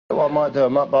What I might do, I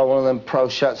might buy one of them pro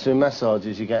shiatsu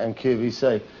massages you get in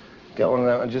QVC. Get one of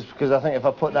them, and just because I think if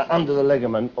I put that under the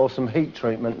ligament or some heat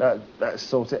treatment, that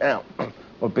sort it out.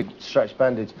 Or a big stretch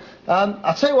bandage.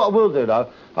 I'll tell you what I will do, though.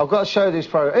 I've got to show you this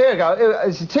program. Here we go.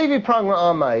 It's a TV program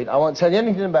I made. I won't tell you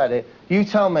anything about it. You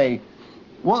tell me,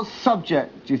 what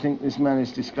subject do you think this man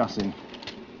is discussing?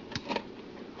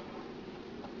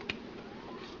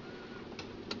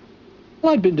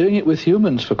 Well, I'd been doing it with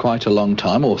humans for quite a long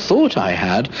time, or thought I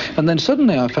had, and then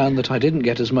suddenly I found that I didn't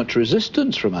get as much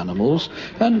resistance from animals,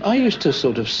 and I used to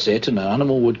sort of sit and an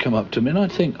animal would come up to me and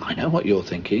I'd think, I know what you're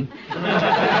thinking.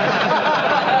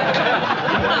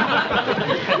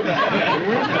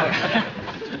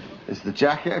 Is the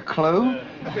jacket a clue?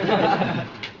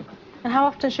 And how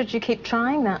often should you keep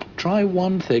trying that? Try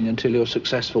one thing until you're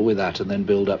successful with that and then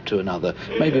build up to another,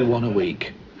 maybe one a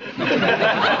week.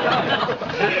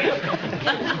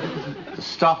 The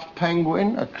stuffed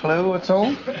penguin, a clue at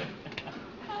all?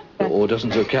 Or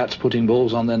dozens of cats putting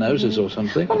balls on their noses or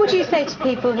something. What would you say to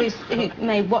people who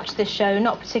may watch this show,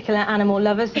 not particular animal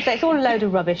lovers, and say it's all a load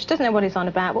of rubbish, doesn't know what it's on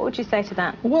about? What would you say to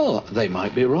that? Well, they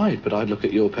might be right, but I'd look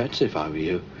at your pets if I were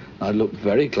you. I'd look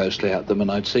very closely at them and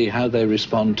I'd see how they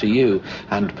respond to you,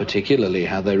 and particularly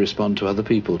how they respond to other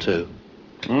people too.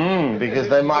 Because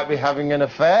they might be having an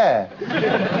affair.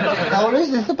 Now, what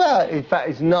is this about? In fact,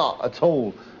 it's not at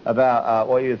all about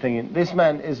what you're thinking. This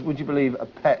man is, would you believe, a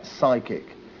pet psychic.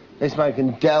 This man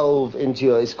can delve into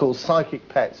your... It's called Psychic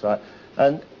Pets, right?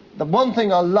 And the one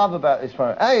thing I love about this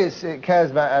program, it cares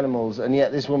about animals, and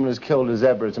yet this woman has killed a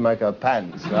zebra to make her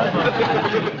pants,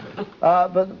 right?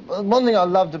 But one thing I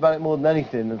loved about it more than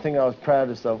anything, the thing I was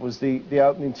proudest of, was the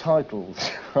opening titles,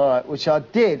 right? Which I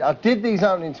did. I did these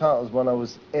opening titles when I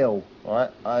was ill, right?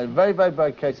 I had a very, very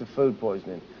bad case of food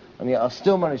poisoning, and yet I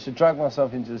still managed to drag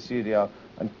myself into the studio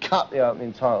and cut the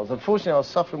opening titles. Unfortunately, I was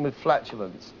suffering with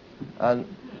flatulence, and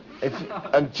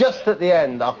just at the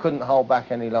end, I couldn't hold back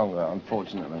any longer,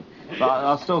 unfortunately. But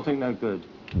I still think they're good.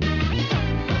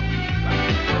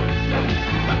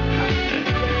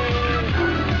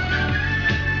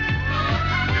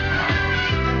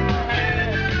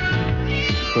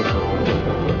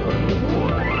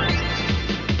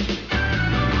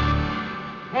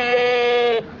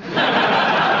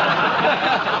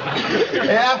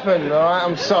 It happened, all right?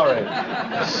 I'm sorry.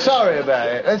 Sorry about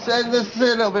it. Let's see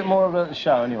a little bit more about the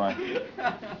show, anyway.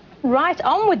 Right,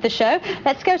 on with the show.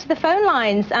 Let's go to the phone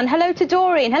lines. And hello to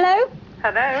Doreen. Hello?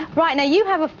 Hello. Right, now you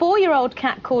have a 4-year-old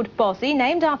cat called Bossie,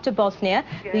 named after Bosnia,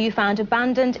 who you found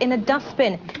abandoned in a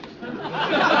dustbin.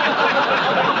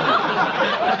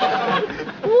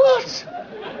 What?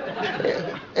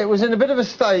 It was in a bit of a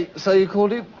state, so you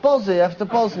called it Bossie after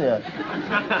Bosnia.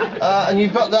 And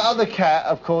you've got the other cat,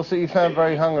 of course, that you found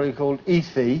very hungry, called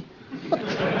Ethy.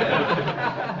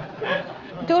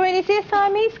 Doreen, is he a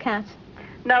Siamese cat?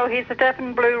 No, he's a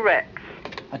Devon Blue Rex.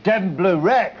 A Devon Blue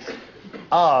Rex?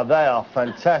 Ah, they are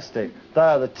fantastic. They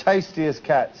are the tastiest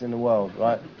cats in the world,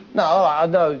 right? No, I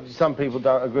know some people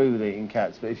don't agree with eating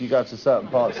cats, but if you go to certain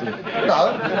parts of...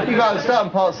 No, you go to certain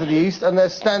parts of the East and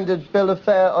there's standard bill of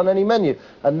fare on any menu.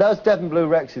 And those Devon Blue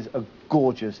Rexes are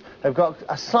gorgeous. They've got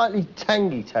a slightly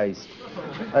tangy taste.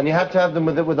 And you have to have them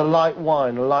with a light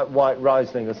wine, a light white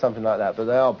Riesling or something like that, but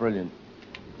they are brilliant.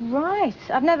 Right.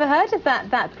 I've never heard of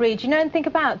that breed. Do you know anything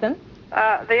about them?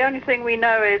 The only thing we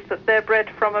know is that they're bred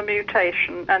from a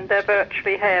mutation and they're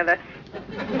virtually hairless.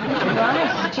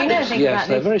 Right. Do you know anything about Yes,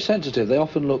 they're very sensitive. They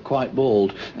often look quite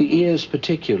bald. The ears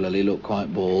particularly look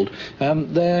quite bald.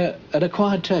 They're an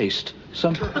acquired taste.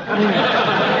 Some...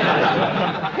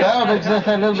 Yeah, because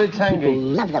they're a little bit tangy. People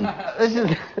love them.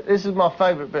 This is my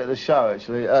favourite bit of the show,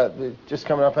 actually. Just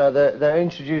coming up, they're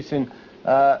introducing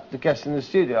the guests in the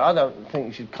studio. I don't think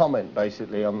you should comment,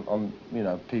 basically, on you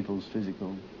know, people's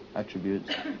physical attributes.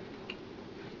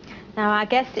 Now, our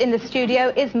guest in the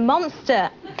studio is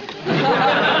Monster.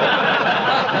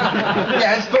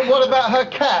 Yes, but what about her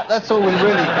cat? That's all we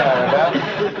really care about.